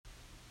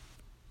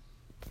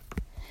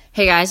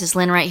Hey guys, it's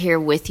Lynn right here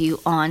with you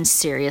on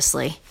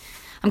Seriously.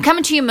 I'm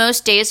coming to you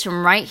most days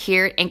from right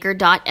here at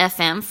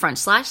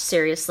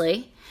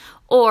anchor.fm/seriously.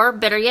 Or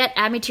better yet,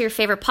 add me to your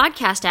favorite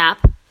podcast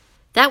app.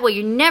 That way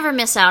you never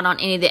miss out on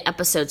any of the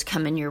episodes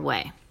coming your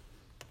way.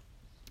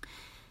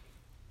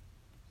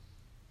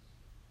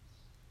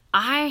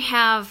 I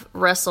have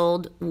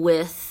wrestled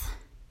with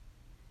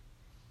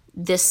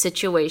this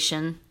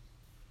situation,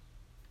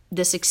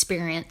 this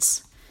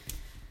experience,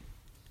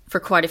 for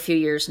quite a few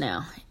years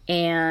now.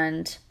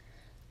 And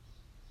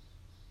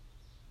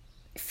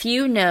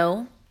few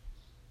know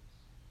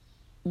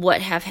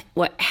what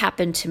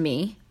happened to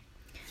me.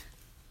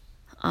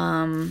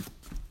 And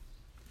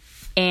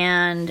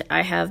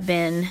I have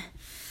been,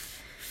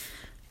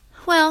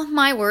 well,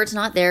 my words,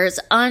 not theirs,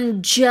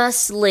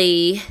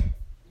 unjustly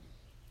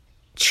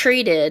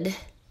treated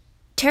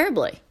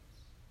terribly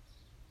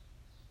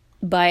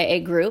by a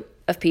group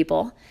of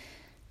people.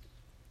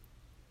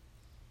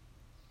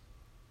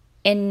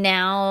 And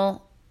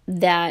now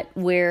that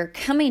we're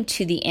coming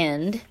to the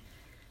end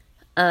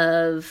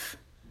of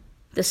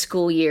the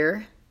school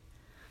year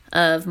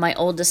of my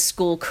oldest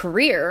school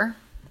career,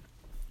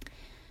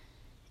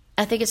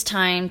 I think it's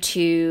time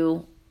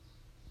to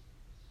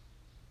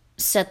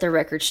set the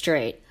record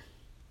straight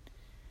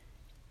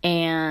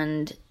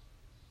and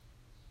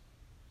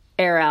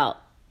air out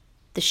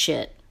the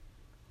shit.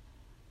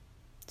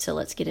 So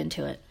let's get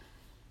into it.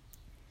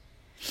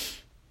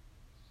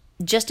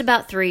 Just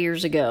about 3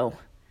 years ago,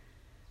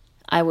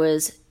 I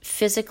was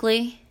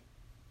physically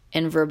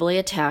and verbally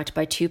attacked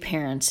by two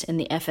parents in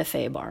the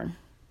FFA barn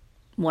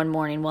one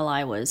morning while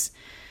I was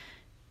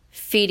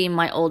feeding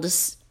my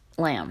oldest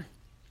lamb.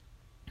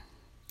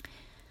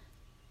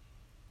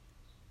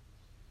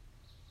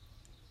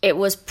 It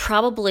was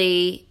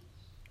probably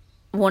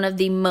one of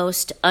the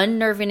most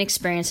unnerving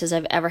experiences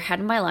I've ever had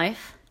in my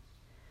life.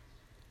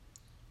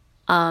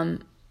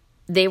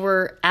 They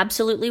were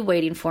absolutely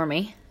waiting for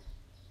me.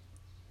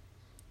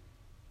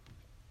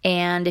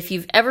 And if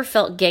you've ever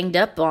felt ganged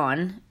up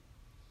on,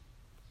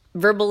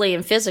 verbally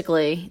and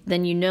physically,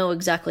 then you know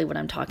exactly what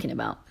I'm talking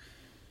about.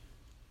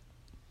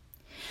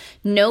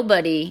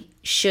 Nobody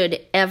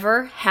should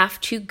ever have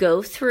to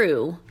go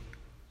through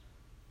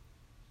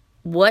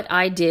what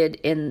I did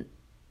in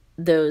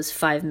those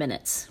 5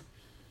 minutes.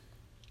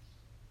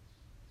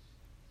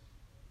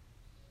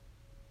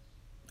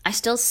 I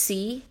still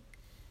see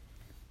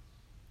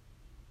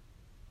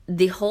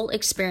the whole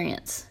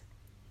experience.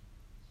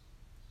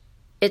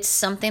 It's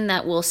something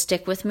that will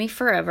stick with me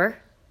forever.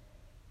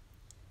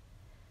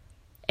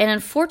 And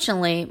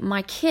unfortunately,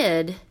 my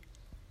kid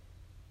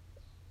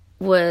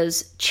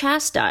was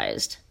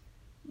chastised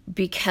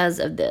because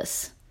of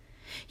this.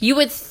 You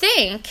would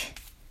think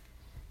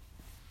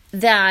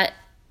that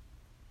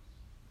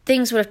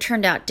things would have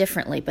turned out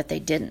differently, but they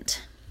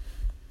didn't.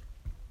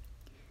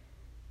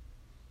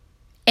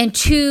 And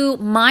to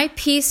my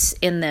piece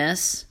in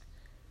this,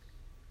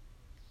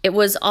 it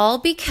was all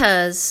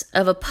because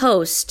of a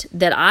post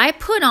that I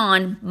put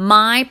on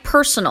my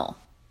personal.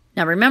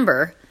 Now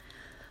remember,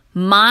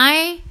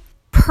 my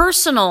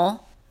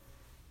personal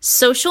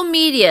social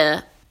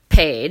media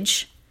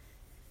page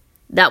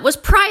that was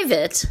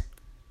private,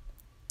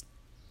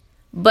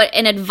 but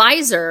an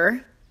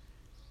advisor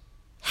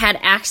had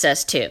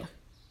access to.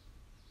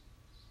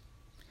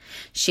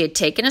 She had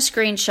taken a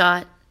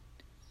screenshot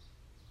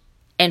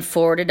and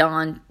forwarded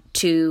on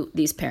to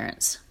these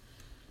parents,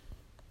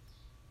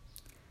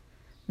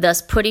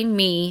 thus putting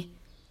me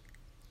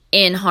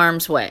in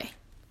harm's way.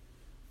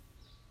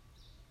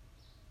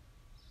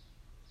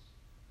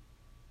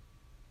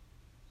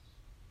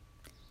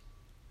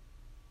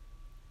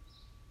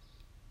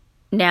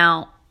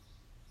 Now,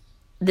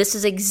 this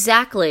is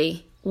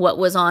exactly what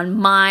was on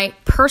my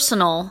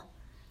personal,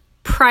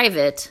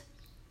 private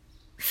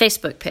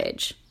Facebook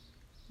page.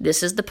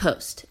 This is the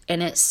post,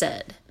 and it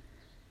said,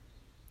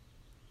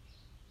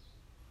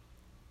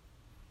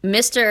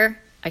 Mr.,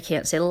 I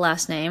can't say the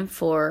last name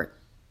for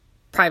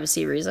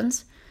privacy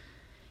reasons,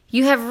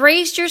 you have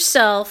raised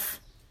yourself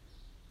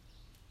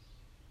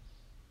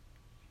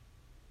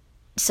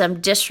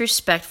some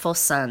disrespectful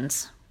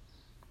sons.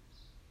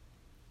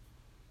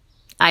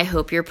 I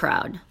hope you're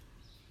proud.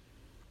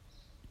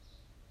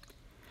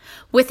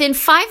 Within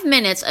 5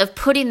 minutes of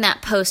putting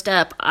that post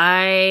up,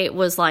 I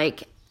was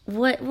like,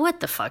 what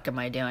the fuck am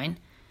I doing?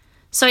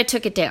 So I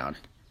took it down.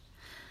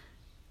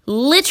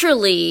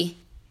 Literally,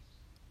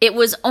 it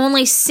was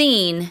only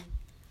seen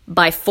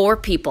by 4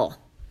 people.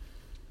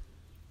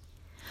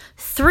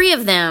 3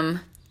 of them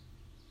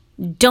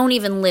don't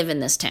even live in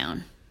this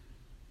town.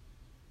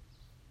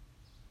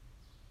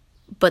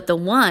 But the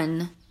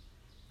one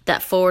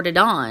that forwarded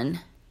on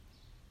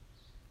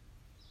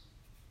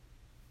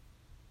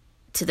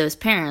to those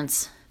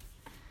parents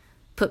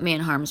put me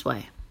in harm's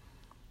way.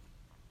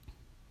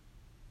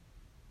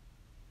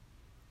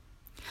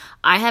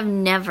 I have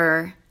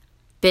never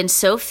been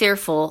so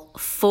fearful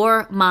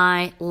for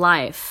my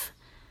life.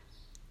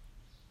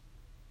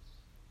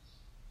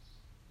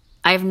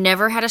 I've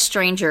never had a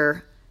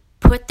stranger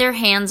put their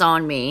hands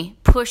on me,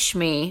 push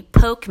me,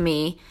 poke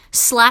me,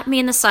 slap me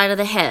in the side of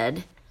the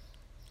head.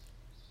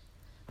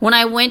 When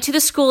I went to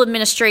the school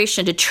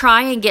administration to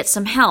try and get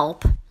some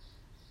help,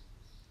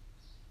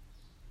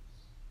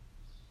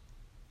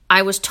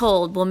 I was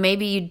told, well,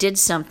 maybe you did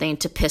something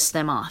to piss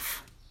them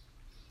off.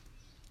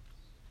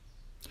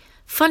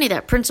 Funny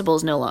that principal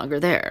is no longer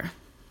there.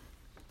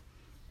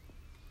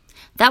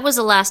 That was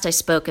the last I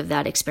spoke of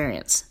that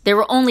experience. There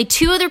were only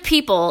 2 other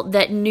people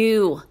that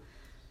knew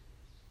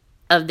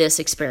of this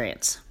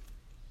experience.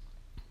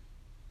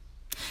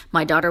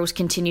 My daughter was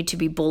continued to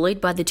be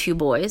bullied by the 2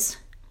 boys,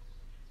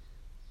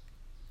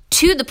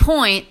 to the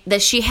point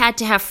that she had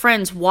to have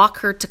friends walk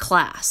her to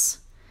class.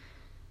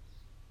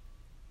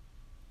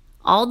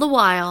 All the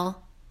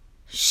while,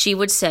 she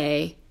would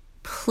say,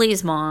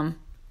 please, Mom,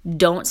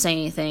 don't say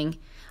anything.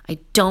 I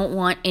don't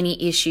want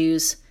any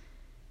issues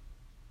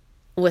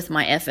with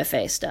my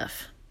FFA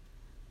stuff.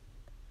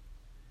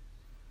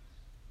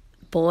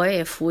 Boy,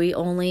 if we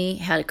only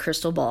had a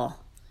crystal ball.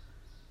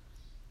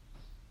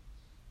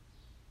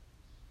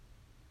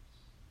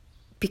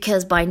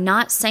 Because by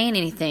not saying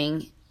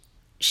anything,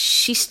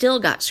 she still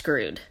got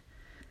screwed.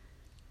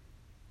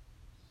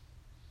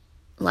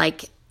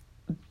 Like,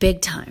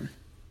 big time.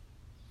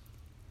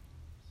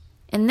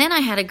 And then I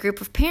had a group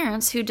of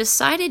parents who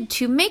decided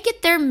to make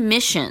it their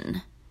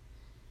mission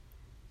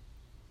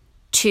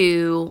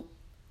to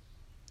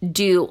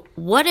do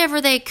whatever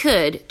they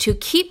could to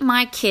keep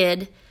my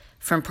kid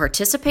from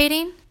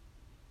participating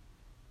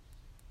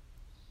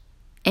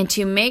and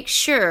to make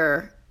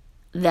sure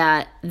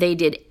that they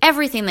did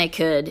everything they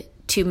could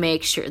to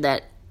make sure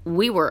that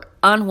we were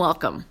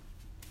unwelcome.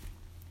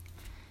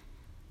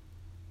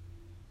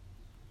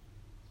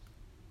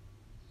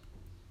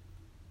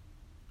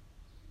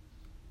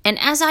 And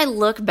as I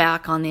look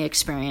back on the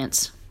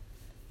experience,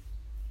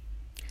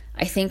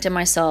 I think to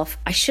myself,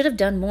 I should have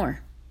done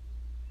more.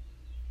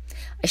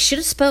 I should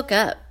have spoke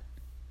up.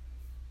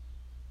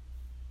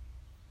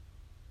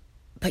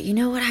 But you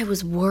know what? I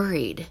was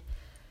worried.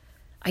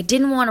 I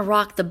didn't want to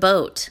rock the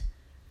boat.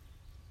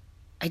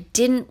 I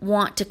didn't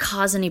want to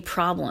cause any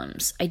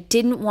problems. I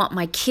didn't want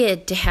my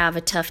kid to have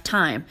a tough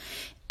time.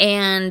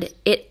 And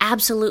it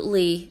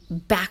absolutely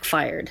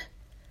backfired.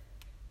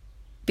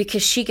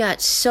 Because she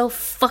got so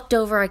fucked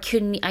over, I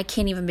can't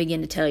even begin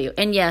to tell you.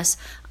 And yes,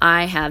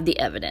 I have the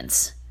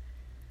evidence.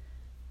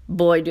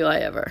 Boy, do I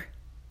ever.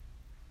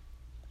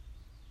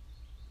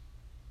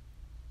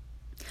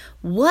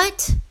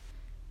 What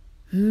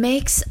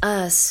makes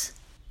us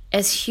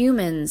as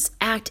humans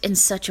act in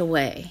such a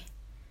way?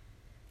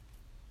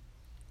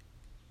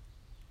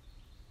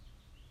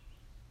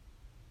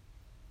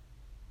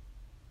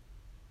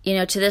 You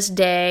know, to this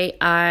day,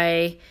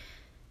 I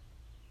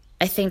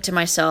think to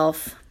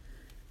myself,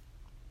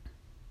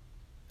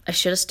 I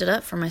should have stood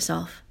up for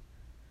myself.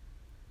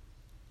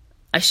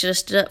 I should have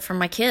stood up for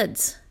my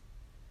kids.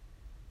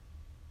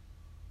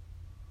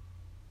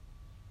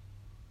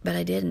 But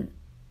I didn't.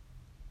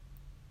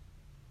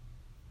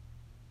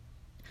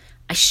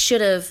 I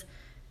should have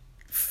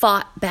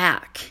fought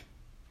back.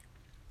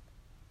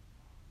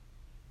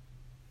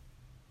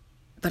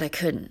 But I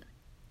couldn't.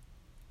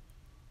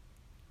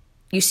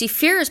 You see,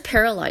 fear is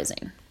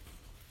paralyzing.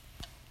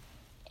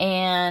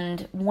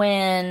 And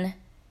when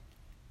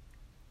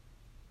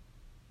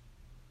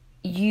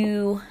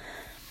you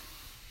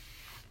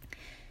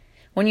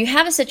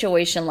have a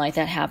situation like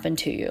that happen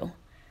to you,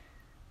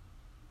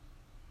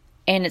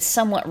 and it's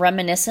somewhat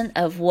reminiscent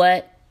of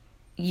what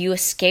you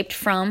escaped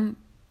from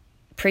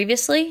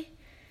previously,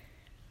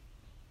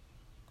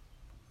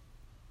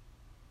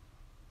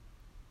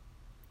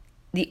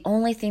 the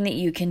only thing that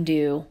you can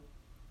do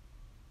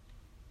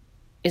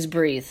is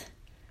breathe.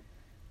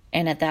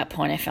 And at that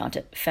point, I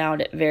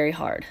found it very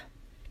hard.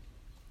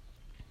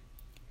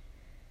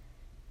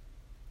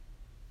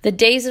 The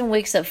days and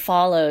weeks that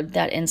followed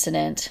that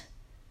incident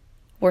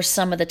were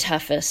some of the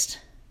toughest.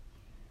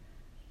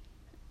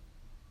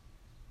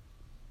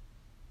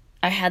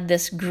 I had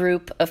this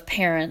group of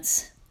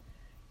parents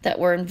that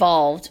were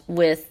involved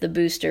with the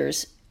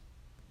boosters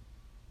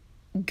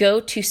go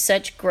to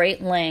such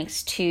great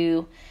lengths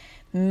to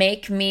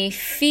make me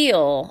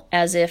feel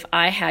as if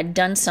I had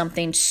done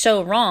something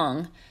so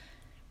wrong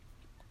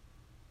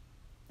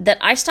that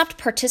I stopped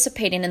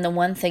participating in the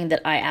one thing that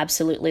I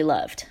absolutely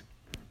loved.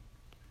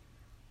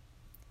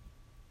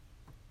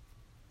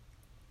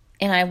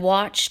 And I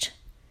watched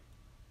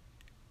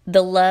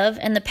the love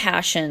and the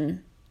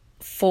passion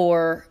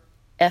for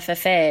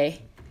FFA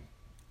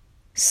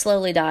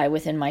slowly die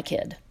within my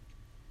kid.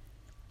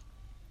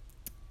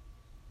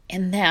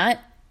 And that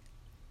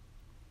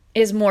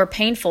is more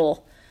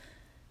painful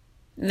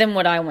than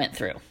what I went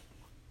through.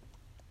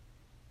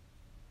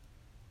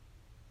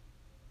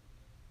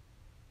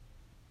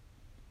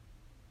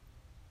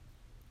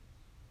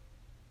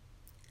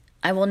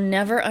 I will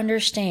never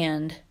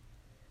understand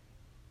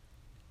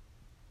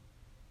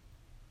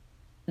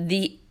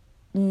the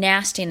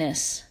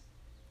nastiness,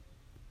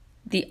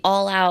 the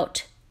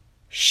all-out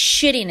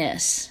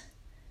shittiness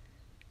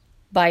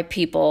by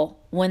people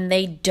when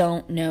they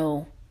don't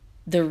know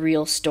the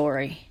real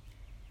story.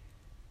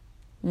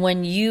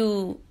 when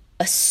you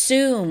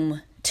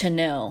assume to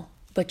know,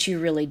 but you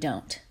really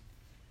don't.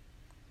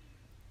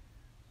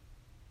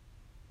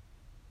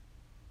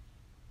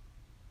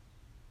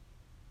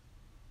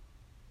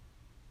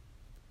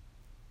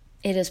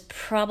 It is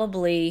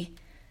probably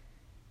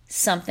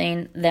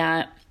something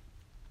that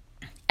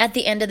at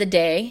the end of the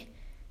day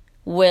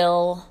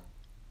will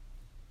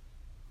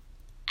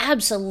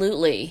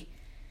absolutely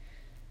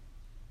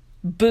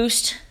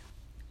boost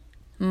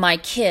my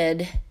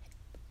kid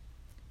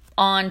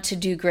on to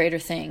do greater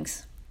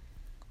things.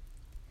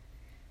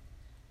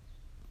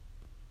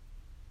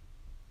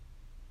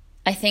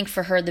 I think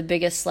for her, the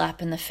biggest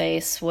slap in the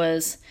face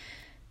was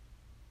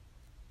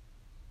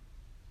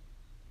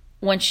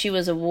when she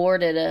was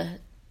awarded a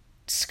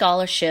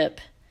scholarship,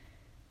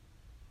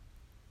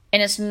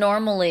 and it's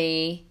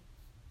normally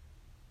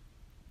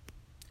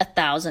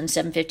 $1,000,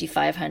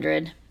 $750,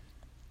 $500.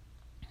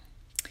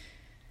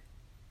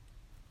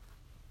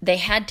 They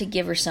had to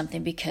give her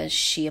something because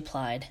she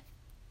applied,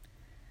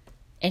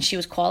 and she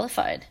was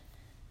qualified.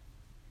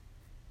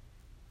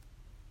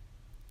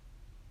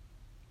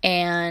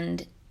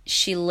 And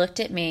she looked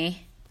at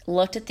me,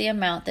 looked at the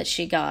amount that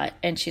she got,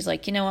 and she's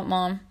like, you know what,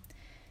 Mom?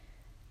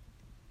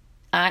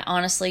 I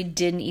honestly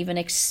didn't even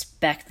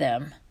expect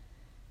them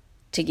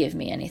to give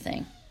me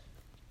anything.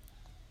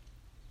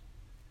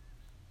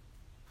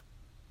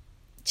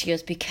 She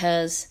goes,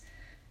 because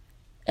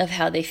of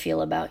how they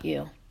feel about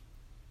you.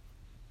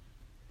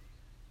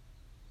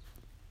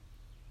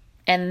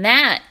 And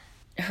that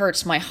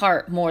hurts my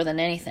heart more than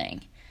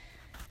anything.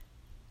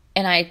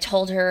 And I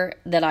told her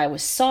that I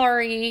was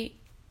sorry.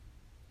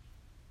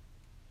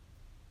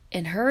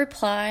 And her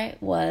reply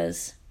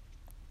was,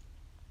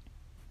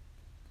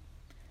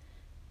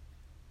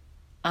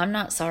 I'm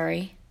not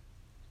sorry.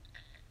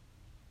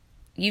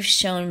 You've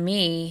shown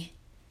me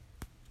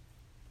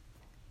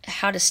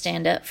how to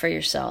stand up for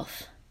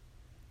yourself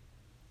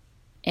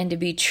and to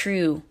be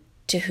true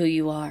to who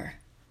you are.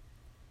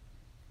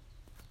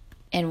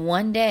 And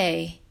one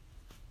day,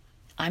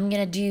 I'm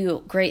going to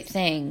do great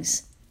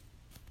things,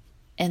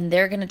 and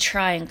they're going to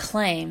try and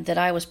claim that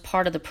I was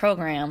part of the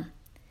program,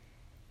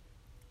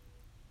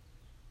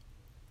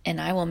 and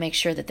I will make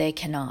sure that they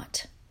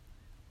cannot.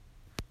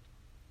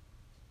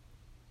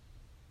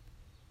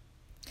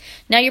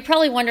 Now, you're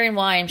probably wondering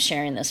why I'm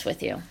sharing this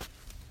with you.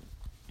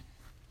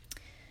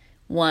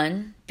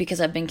 One, because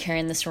I've been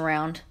carrying this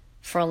around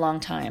for a long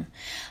time.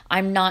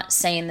 I'm not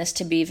saying this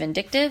to be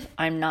vindictive.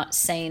 I'm not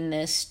saying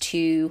this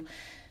to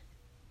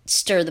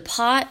stir the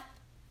pot.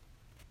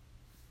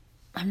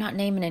 I'm not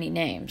naming any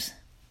names.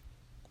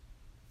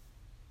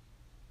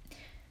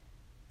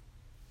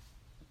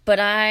 But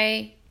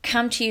I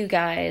come to you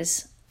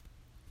guys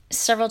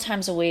several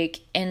times a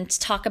week and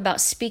talk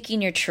about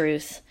speaking your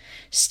truth,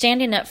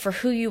 standing up for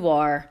who you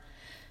are.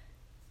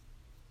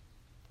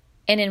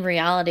 And in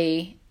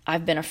reality,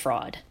 I've been a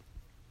fraud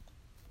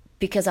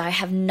because I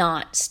have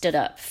not stood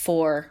up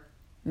for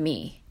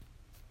me.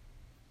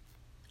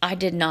 I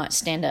did not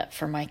stand up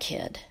for my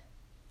kid.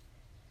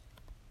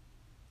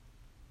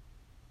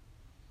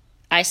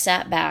 I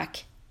sat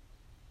back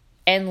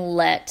and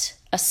let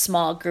a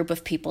small group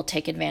of people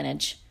take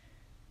advantage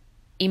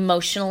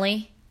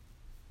emotionally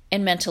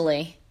and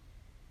mentally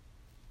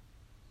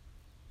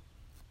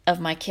of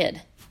my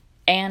kid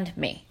and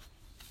me.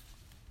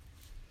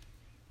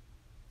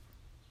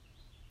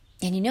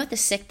 And you know what the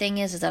sick thing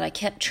is that I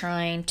kept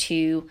trying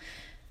to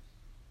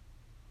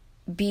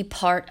be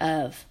part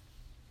of.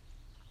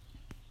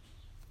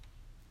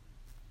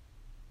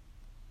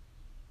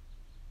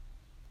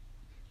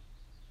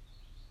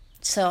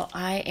 So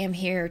I am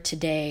here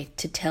today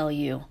to tell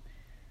you,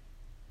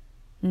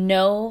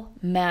 no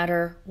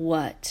matter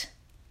what,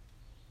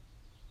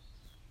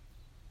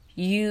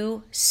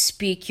 you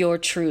speak your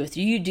truth.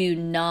 You do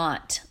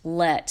not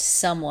let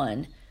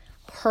someone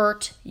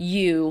hurt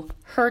you,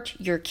 hurt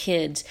your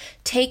kids,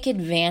 take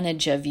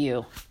advantage of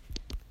you.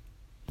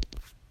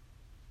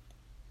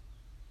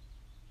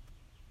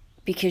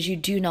 Because you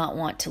do not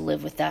want to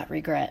live with that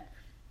regret.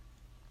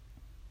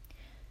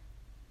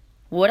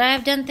 Would I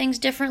have done things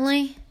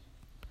differently?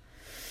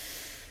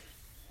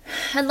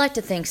 I'd like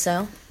to think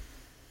so.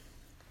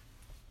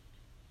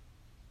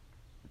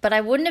 But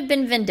I wouldn't have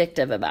been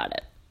vindictive about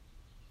it.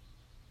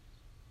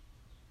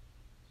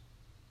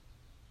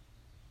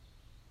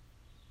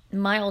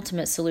 My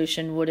ultimate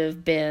solution would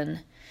have been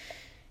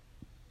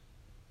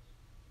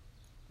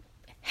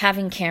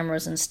having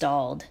cameras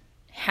installed,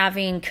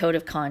 having code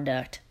of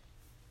conduct,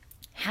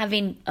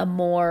 having a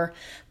more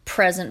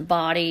present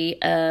body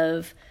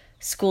of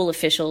school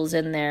officials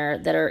in there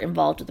that are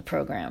involved with the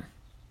program.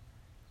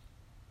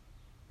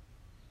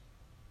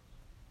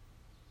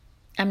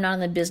 I'm not in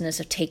the business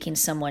of taking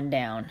someone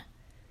down.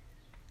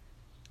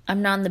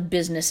 I'm not in the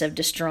business of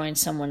destroying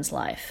someone's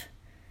life.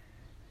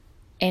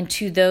 And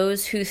to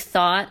those who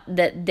thought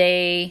that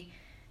they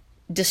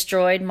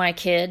destroyed my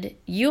kid,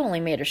 you only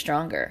made her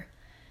stronger.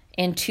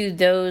 And to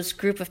those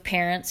group of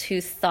parents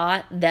who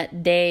thought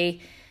that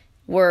they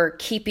were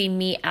keeping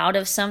me out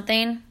of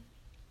something,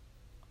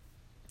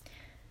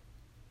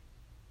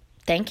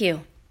 thank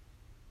you.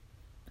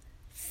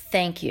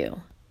 thank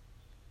you.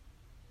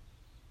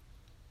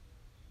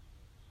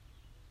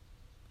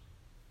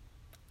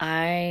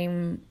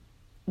 I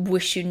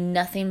wish you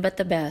nothing but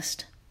the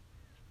best.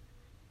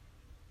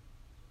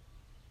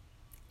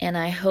 And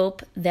I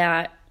hope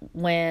that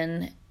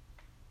when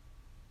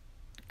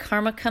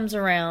karma comes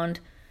around,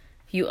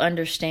 you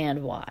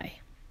understand why.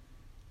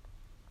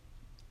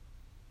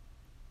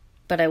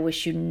 But I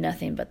wish you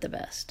nothing but the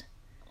best.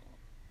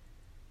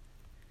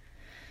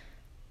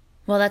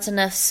 Well, that's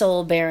enough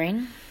soul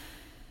bearing.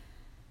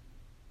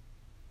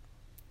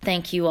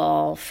 Thank you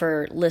all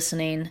for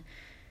listening.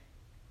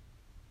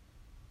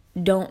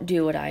 Don't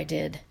do what I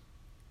did.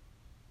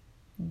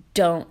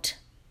 Don't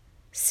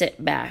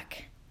sit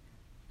back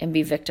and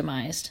be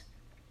victimized.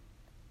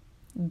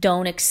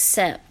 Don't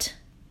accept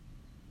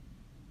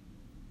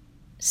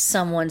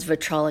someone's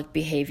vitriolic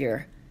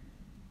behavior.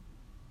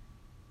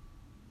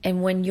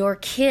 And when your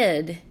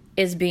kid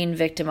is being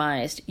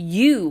victimized,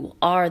 you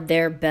are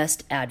their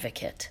best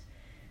advocate.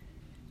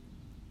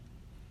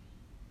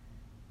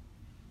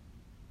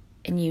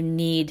 And you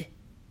need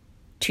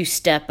to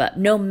step up.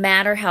 No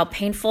matter how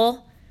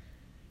painful,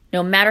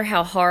 no matter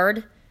how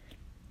hard,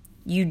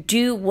 you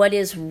do what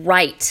is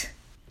right.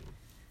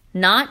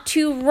 Not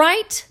to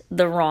right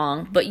the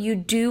wrong, but you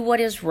do what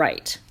is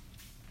right.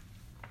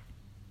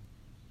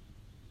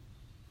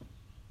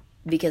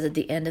 Because at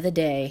the end of the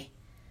day,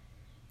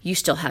 you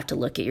still have to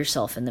look at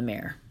yourself in the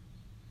mirror.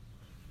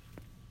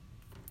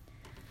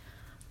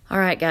 All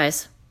right,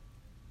 guys.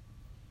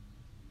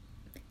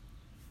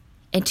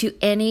 And to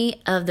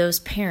any of those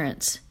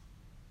parents,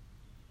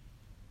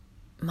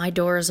 my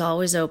door is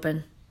always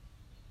open.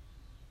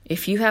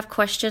 If you have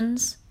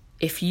questions,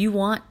 if you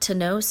want to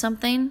know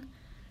something,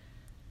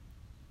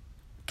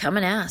 come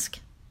and ask.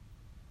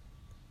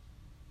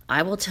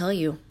 I will tell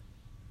you.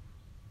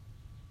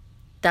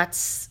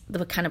 That's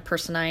the kind of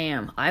person I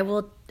am.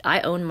 I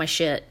own my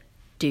shit.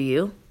 Do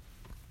you?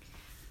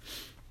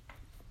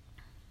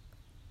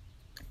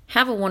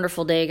 Have a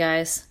wonderful day,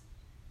 guys.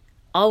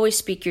 Always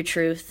speak your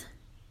truth.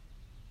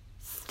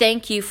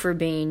 Thank you for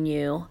being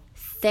you.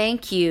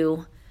 Thank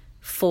you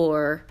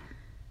for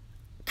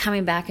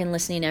coming back and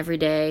listening every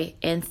day.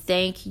 And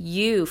thank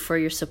you for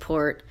your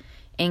support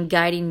and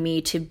guiding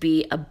me to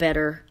be a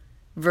better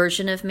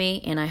version of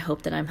me. And I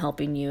hope that I'm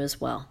helping you as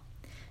well.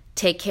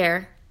 Take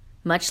care.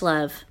 Much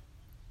love.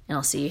 And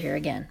I'll see you here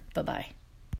again. Bye-bye.